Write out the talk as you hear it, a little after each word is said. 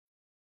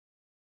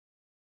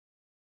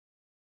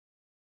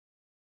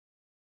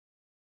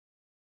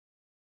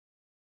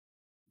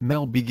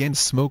Mel began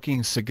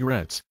smoking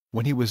cigarettes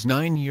when he was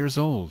 9 years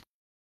old.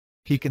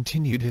 He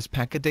continued his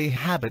pack-a-day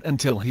habit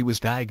until he was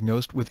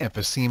diagnosed with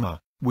emphysema,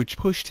 which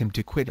pushed him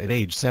to quit at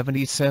age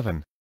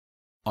 77.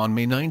 On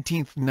May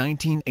 19,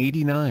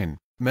 1989,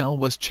 Mel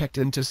was checked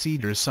into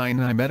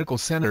Cedars-Sinai Medical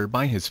Center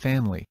by his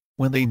family.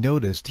 When they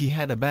noticed he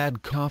had a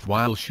bad cough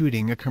while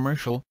shooting a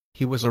commercial,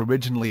 he was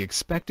originally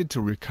expected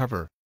to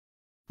recover.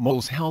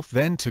 Mel's health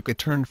then took a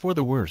turn for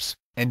the worse,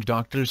 and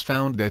doctors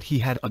found that he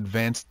had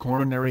advanced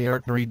coronary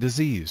artery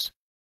disease.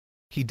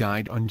 He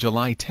died on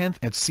July 10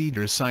 at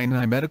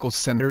Cedars-Sinai Medical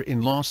Center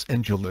in Los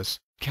Angeles,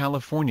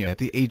 California at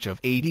the age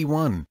of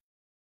 81.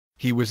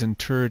 He was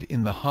interred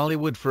in the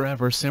Hollywood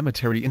Forever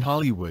Cemetery in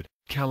Hollywood,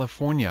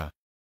 California.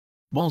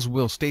 Mel's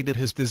will stated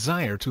his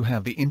desire to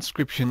have the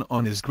inscription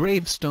on his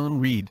gravestone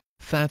read,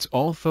 "That's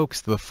all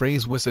folks." The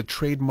phrase was a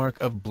trademark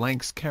of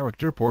Blanc's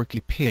character Porky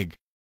Pig.